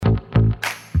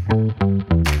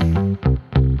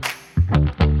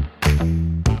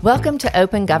Welcome to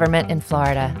Open Government in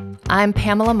Florida. I'm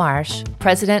Pamela Marsh,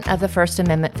 president of the First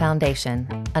Amendment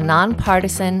Foundation, a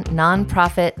nonpartisan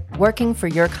nonprofit working for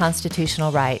your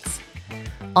constitutional rights.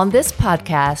 On this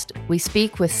podcast, we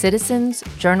speak with citizens,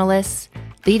 journalists,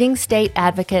 leading state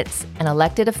advocates, and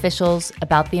elected officials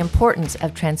about the importance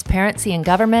of transparency in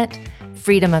government,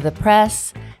 freedom of the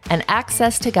press, and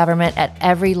access to government at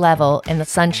every level in the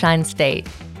Sunshine State.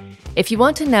 If you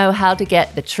want to know how to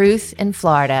get the truth in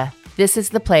Florida, this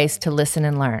is the place to listen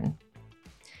and learn.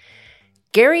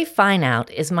 Gary Fineout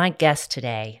is my guest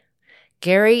today.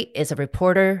 Gary is a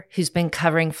reporter who's been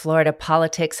covering Florida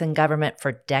politics and government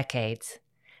for decades.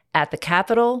 At the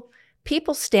Capitol,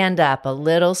 people stand up a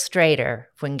little straighter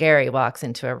when Gary walks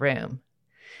into a room.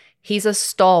 He's a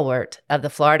stalwart of the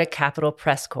Florida Capitol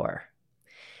Press Corps.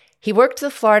 He worked the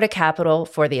Florida Capitol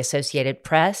for the Associated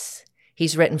Press.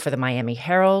 He's written for the Miami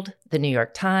Herald, the New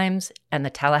York Times, and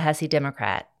the Tallahassee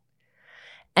Democrat.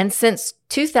 And since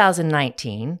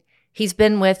 2019, he's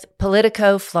been with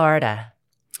Politico Florida.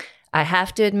 I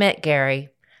have to admit, Gary,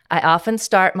 I often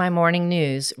start my morning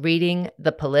news reading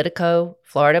the Politico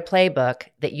Florida playbook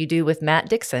that you do with Matt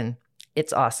Dixon.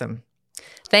 It's awesome.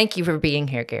 Thank you for being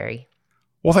here, Gary.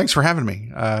 Well, thanks for having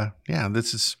me.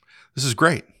 This is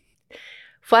great.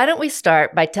 Why don't we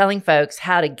start by telling folks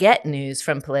how to get news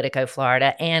from Politico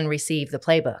Florida and receive the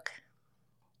playbook?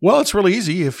 Well, it's really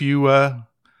easy. If you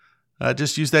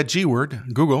just use that G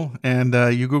word, Google, and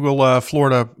you Google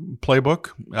Florida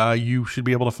playbook, you should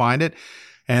be able to find it.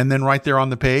 And then right there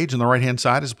on the page on the right-hand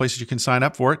side is a place that you can sign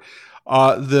up for it.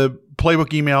 The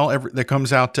playbook email that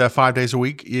comes out 5 days a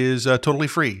week is totally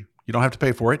free. You don't have to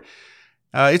pay for it.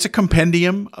 It's a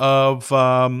compendium of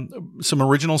some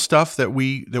original stuff that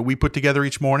we put together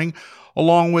each morning,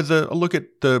 along with a look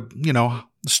at the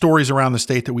stories around the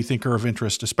state that we think are of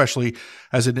interest, especially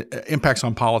as it impacts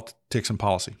on politics and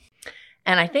policy.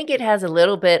 And I think it has a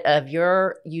little bit of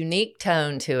your unique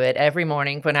tone to it every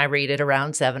morning when I read it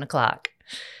around 7 o'clock.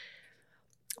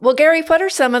 Well, Gary, what are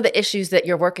some of the issues that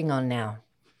you're working on now?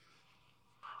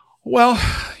 Well,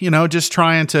 just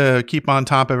trying to keep on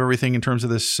top of everything in terms of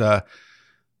this,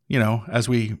 as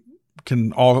we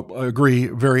can all agree,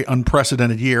 very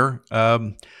unprecedented year,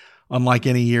 unlike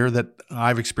any year that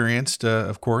I've experienced,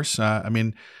 of course. A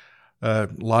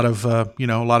lot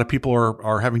of people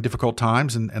are having difficult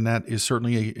times, and that is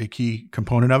certainly a key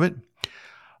component of it.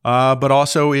 But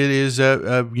also, it is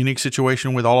a unique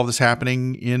situation with all of this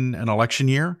happening in an election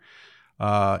year,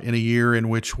 in a year in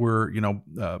which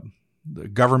the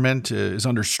government is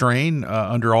under strain,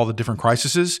 under all the different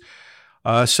crises.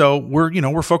 So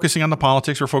we're focusing on the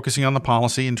politics, we're focusing on the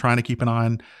policy, and trying to keep an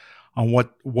eye on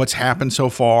what's happened so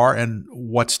far and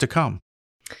what's to come.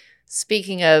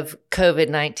 Speaking of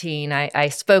COVID-19, I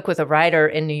spoke with a writer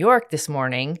in New York this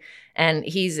morning, and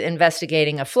he's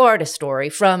investigating a Florida story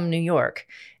from New York.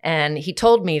 And he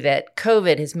told me that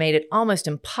COVID has made it almost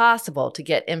impossible to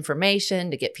get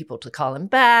information, to get people to call him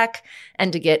back,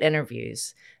 and to get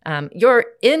interviews. You're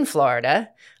in Florida.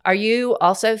 Are you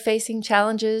also facing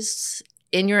challenges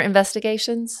in your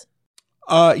investigations?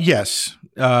 Yes,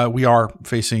 we are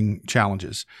facing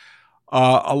challenges.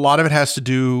 A lot of it has to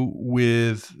do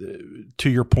with, to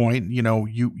your point,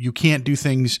 you can't do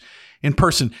things in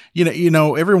person.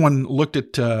 Everyone looked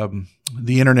at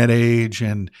the internet age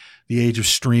and the age of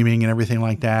streaming and everything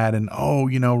like that. And,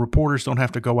 reporters don't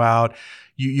have to go out.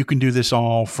 You can do this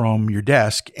all from your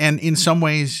desk. And in some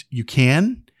ways you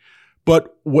can,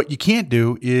 but what you can't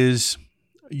do is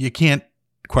you can't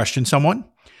question someone.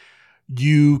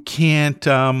 You can't,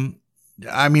 one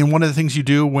of the things you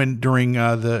do during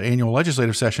the annual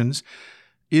legislative sessions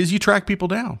is you track people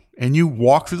down and you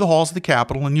walk through the halls of the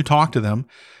Capitol and you talk to them.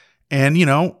 And,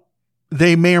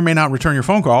 they may or may not return your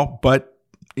phone call, but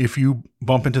if you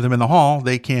bump into them in the hall,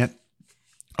 they can't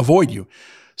avoid you.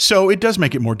 So it does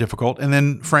make it more difficult. And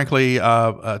then, frankly,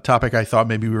 a topic I thought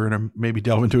maybe we were going to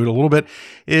delve into it a little bit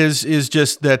is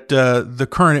just that the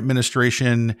current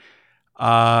administration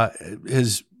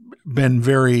has been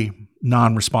very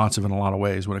non-responsive in a lot of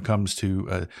ways when it comes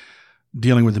to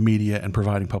dealing with the media and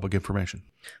providing public information.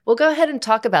 Well, go ahead and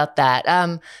talk about that.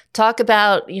 Talk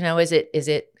about, is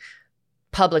it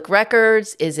public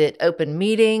records? Is it open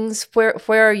meetings? Where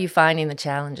are you finding the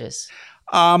challenges?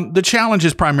 The challenge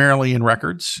is primarily in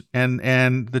records,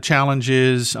 and the challenge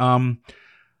is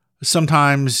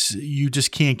sometimes you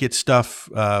just can't get stuff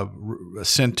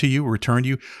sent to you, returned to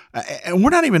you. And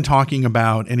we're not even talking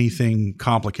about anything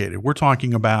complicated. We're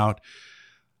talking about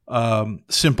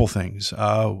simple things.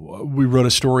 We wrote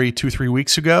a story 2-3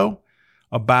 weeks ago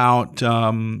about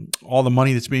all the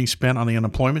money that's being spent on the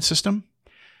unemployment system.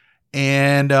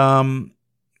 and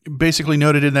basically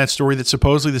noted in that story that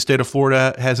supposedly the state of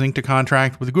Florida has inked a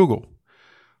contract with Google.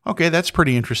 Okay, that's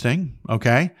pretty interesting.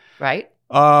 Okay. Right.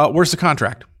 Where's the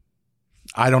contract?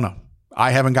 I don't know.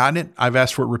 I haven't gotten it. I've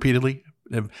asked for it repeatedly.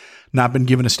 Have not been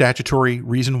given a statutory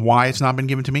reason why it's not been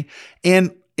given to me.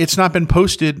 And it's not been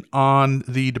posted on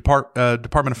the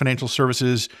Department of Financial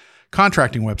Services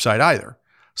contracting website either.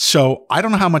 So I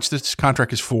don't know how much this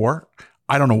contract is for.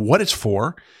 I don't know what it's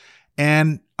for.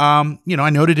 And, I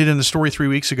noted it in the story 3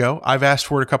 weeks ago. I've asked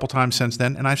for it a couple times since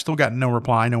then, and I've still gotten no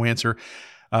reply, no answer,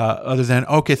 other than,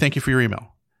 okay, thank you for your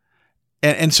email.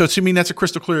 And so to me, that's a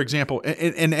crystal clear example.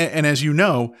 And as you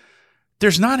know,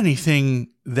 there's not anything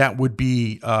that would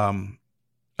be,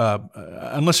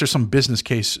 unless there's some business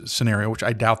case scenario, which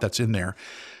I doubt that's in there.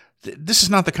 This is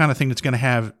not the kind of thing that's going to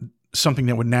have something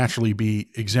that would naturally be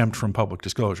exempt from public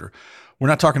disclosure. We're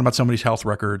not talking about somebody's health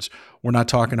records. We're not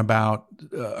talking about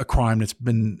a crime that's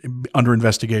been under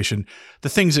investigation. The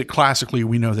things that classically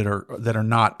we know that are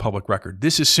not public record.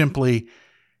 This is simply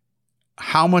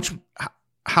how much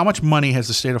money has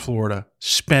the state of Florida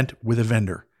spent with a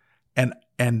vendor, and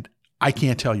I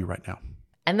can't tell you right now.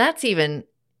 And that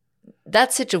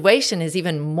situation is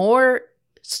even more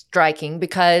striking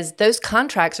because those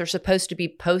contracts are supposed to be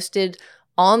posted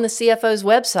on the CFO's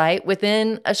website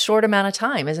within a short amount of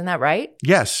time. Isn't that right?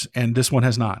 Yes. And this one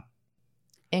has not.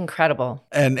 Incredible.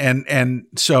 And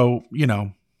so,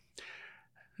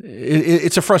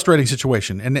 it's a frustrating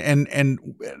situation and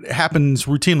it happens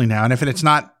routinely now. And if it's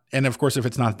not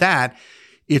that,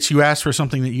 it's you ask for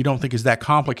something that you don't think is that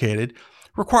complicated,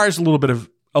 requires a little bit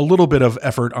of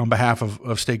effort on behalf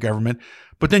of state government,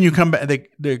 but then you come back,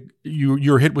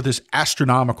 you're hit with this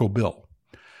astronomical bill.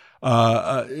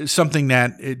 Something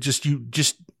that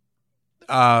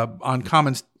on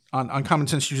common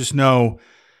sense, you just know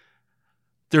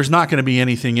there's not going to be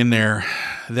anything in there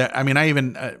that, I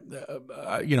even,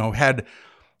 had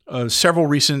several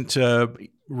recent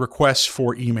requests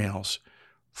for emails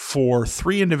for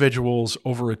 3 individuals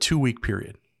over a 2-week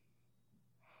period.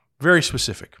 Very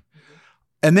specific.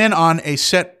 And then on a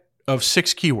set of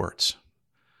 6 keywords.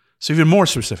 So even more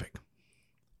specific.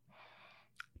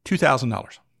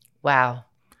 $2,000. Wow.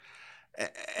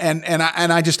 And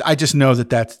I just know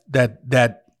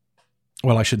that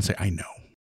well, I shouldn't say I know.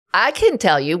 I can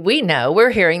tell you, we know. We're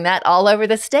hearing that all over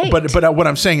the state. But what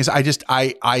I'm saying is I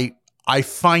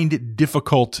find it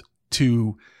difficult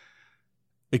to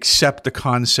accept the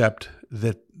concept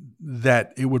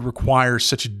that it would require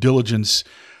such diligence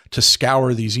to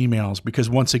scour these emails, because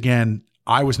once again,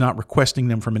 I was not requesting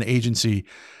them from an agency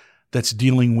that's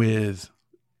dealing with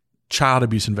child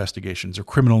abuse investigations or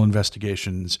criminal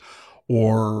investigations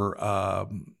or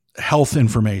health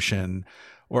information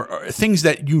or things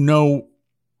that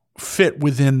fit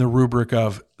within the rubric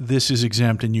of this is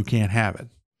exempt and you can't have it.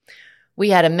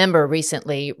 We had a member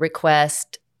recently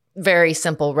request very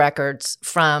simple records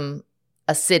from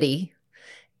a city,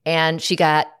 and she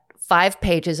got 5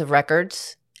 pages of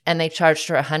records, and they charged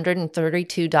her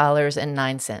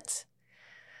 $132.09.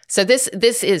 So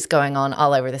this is going on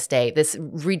all over the state, this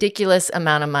ridiculous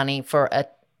amount of money for a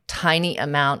tiny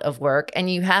amount of work. And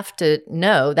you have to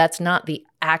know that's not the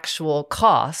actual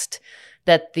cost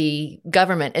that the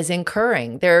government is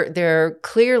incurring. They're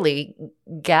clearly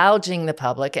gouging the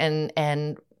public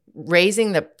and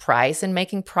raising the price and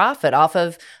making profit off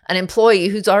of an employee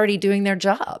who's already doing their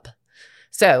job.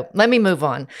 So let me move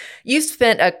on. You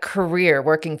spent a career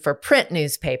working for print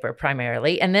newspaper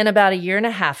primarily, and then about 1.5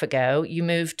 years ago, you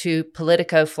moved to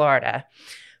Politico, Florida.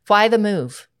 Why the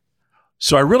move?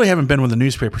 So I really haven't been with a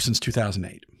newspaper since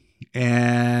 2008.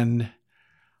 And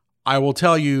I will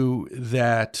tell you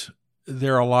that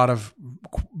there are a lot of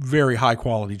very high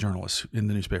quality journalists in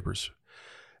the newspapers,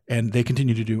 and they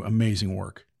continue to do amazing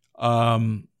work.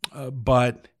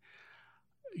 But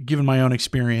given my own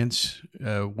experience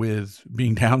with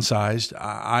being downsized,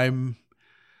 I'm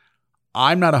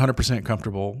not 100%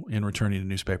 comfortable in returning to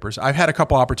newspapers. I've had a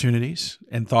couple opportunities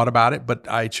and thought about it, but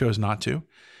I chose not to.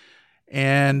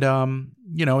 And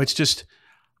it's just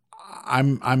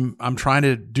I'm trying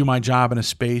to do my job in a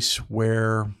space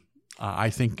where I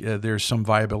think there's some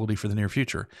viability for the near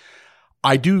future.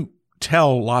 I do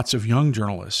tell lots of young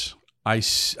journalists.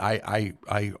 I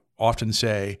often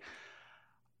say,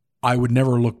 I would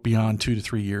never look beyond 2 to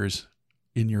 3 years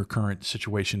in your current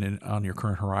situation and on your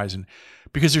current horizon,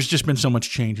 because there's just been so much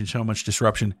change and so much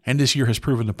disruption. And this year has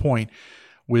proven the point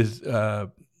with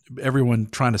everyone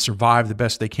trying to survive the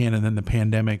best they can, and then the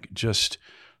pandemic just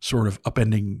sort of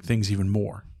upending things even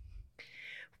more.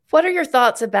 What are your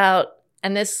thoughts about,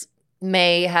 and this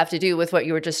may have to do with what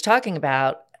you were just talking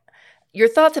about, your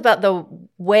thoughts about the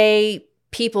way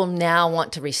people now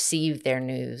want to receive their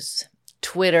news.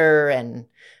 Twitter and,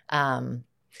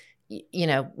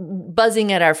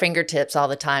 buzzing at our fingertips all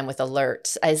the time with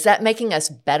alerts. Is that making us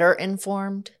better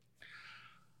informed?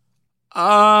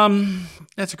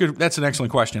 That's an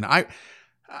excellent question. I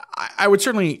would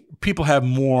certainly, people have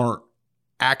more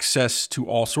access to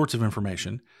all sorts of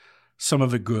information, some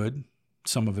of it good,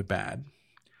 some of it bad.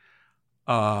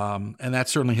 And that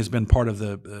certainly has been part of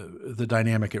the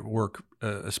dynamic at work,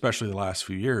 especially the last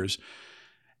few years.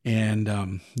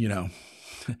 And,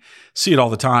 see it all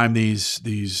the time, these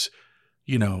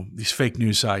fake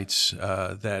news sites,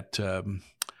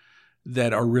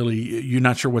 that are really, you're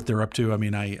not sure what they're up to. I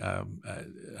mean,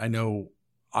 I know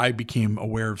I became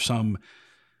aware of some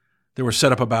that were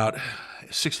set up about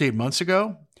 6 to 8 months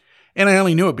ago, and I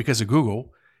only knew it because of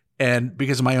Google and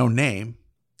because of my own name.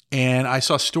 And I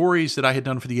saw stories that I had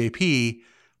done for the AP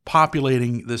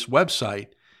populating this website.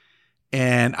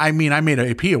 And I mean, I made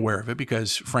AP aware of it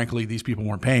because, frankly, these people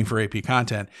weren't paying for AP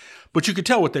content. But you could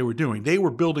tell what they were doing. They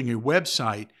were building a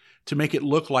website to make it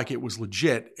look like it was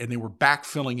legit, and they were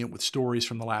backfilling it with stories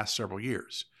from the last several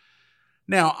years.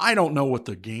 Now, I don't know what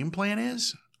the game plan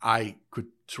is. I could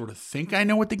sort of think I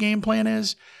know what the game plan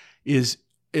is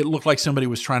it looked like somebody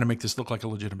was trying to make this look like a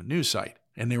legitimate news site,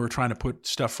 and they were trying to put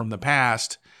stuff from the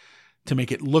past to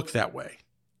make it look that way.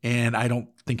 And I don't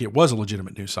think it was a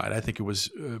legitimate news site. I think it was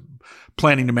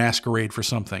planning to masquerade for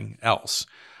something else.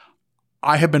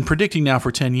 I have been predicting now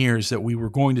for 10 years that we were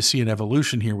going to see an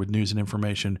evolution here with news and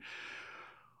information,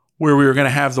 where we were going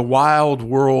to have the wild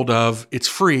world of it's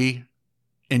free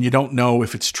and you don't know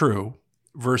if it's true,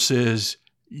 versus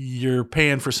you're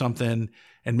paying for something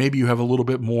and maybe you have a little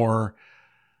bit more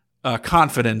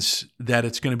confidence that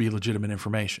it's going to be legitimate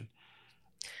information.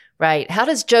 Right. How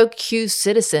does Joe Q.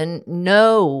 Citizen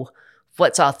know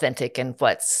what's authentic and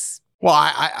what's... Well,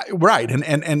 I right.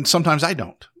 And sometimes I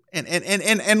don't.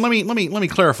 And let me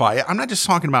clarify. I'm not just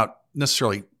talking about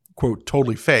necessarily, quote,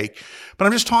 totally fake, but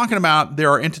I'm just talking about there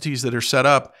are entities that are set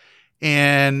up,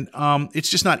 and it's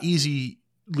just not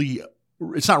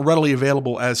it's not readily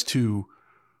available as to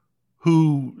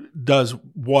who does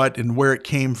what and where it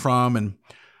came from. And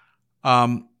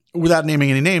without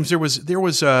naming any names, there was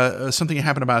something that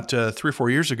happened about 3 or 4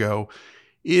 years ago.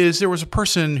 There was a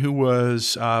person who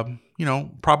was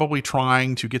probably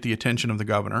trying to get the attention of the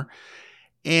governor,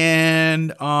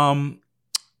 and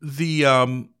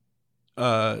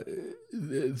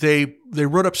they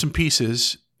wrote up some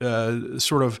pieces,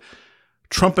 sort of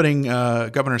trumpeting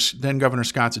then Governor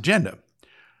Scott's agenda.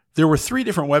 There were 3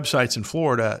 different websites in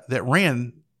Florida that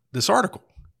ran this article.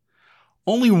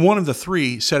 Only one of the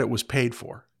 3 said it was paid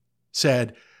for.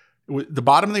 Said the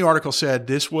bottom of the article said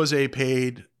this was a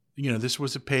paid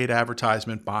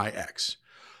advertisement by X.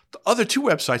 The other 2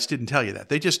 websites didn't tell you that.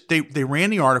 They ran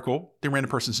the article, they ran the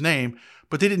person's name,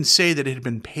 but they didn't say that it had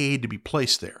been paid to be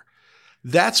placed there.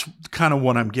 That's kind of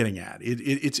what I'm getting at.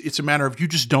 It's a matter of you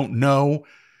just don't know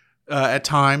at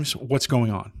times what's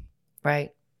going on.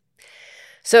 Right.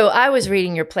 So I was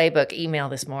reading your playbook email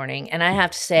this morning, and I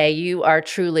have to say you are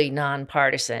truly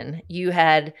nonpartisan. You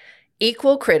had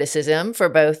equal criticism for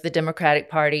both the Democratic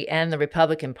Party and the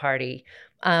Republican Party.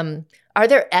 Are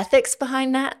there ethics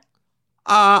behind that?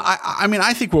 I mean,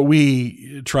 I think what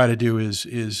we try to do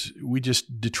is we just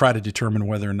try to determine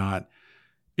whether or not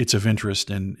it's of interest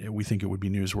and we think it would be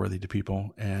newsworthy to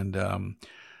people. And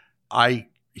I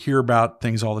hear about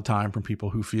things all the time from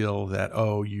people who feel that,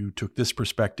 oh, you took this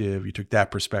perspective, you took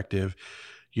that perspective,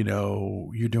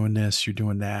 you're doing this, you're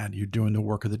doing that, you're doing the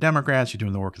work of the Democrats, you're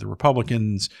doing the work of the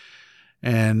Republicans,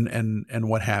 and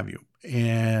what have you.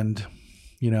 And,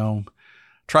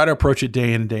 try to approach it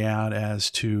day in and day out as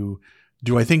to,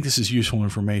 do I think this is useful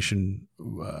information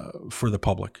for the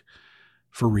public,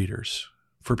 for readers,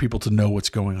 for people to know what's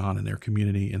going on in their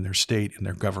community, in their state, in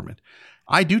their government?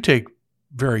 I do take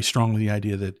very strongly the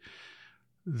idea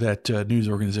that news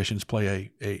organizations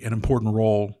play an important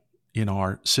role in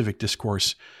our civic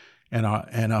discourse and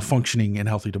a functioning and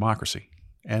healthy democracy.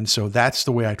 And so that's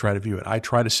the way I try to view it. I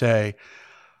try to say,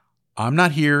 I'm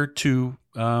not here to,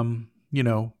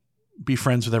 be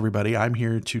friends with everybody. I'm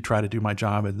here to try to do my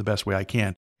job in the best way I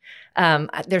can.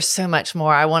 There's so much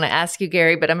more I want to ask you,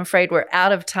 Gary, but I'm afraid we're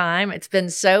out of time. It's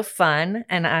been so fun,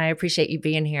 and I appreciate you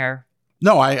being here.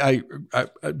 No, I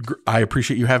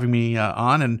appreciate you having me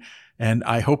on, and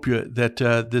I hope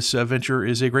that this venture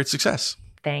is a great success.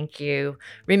 Thank you.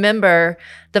 Remember,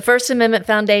 the First Amendment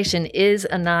Foundation is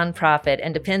a nonprofit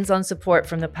and depends on support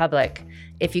from the public.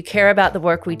 If you care about the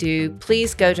work we do,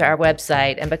 please go to our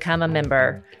website and become a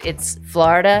member. It's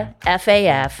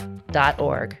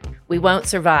floridafaf.org. We won't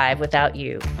survive without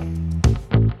you.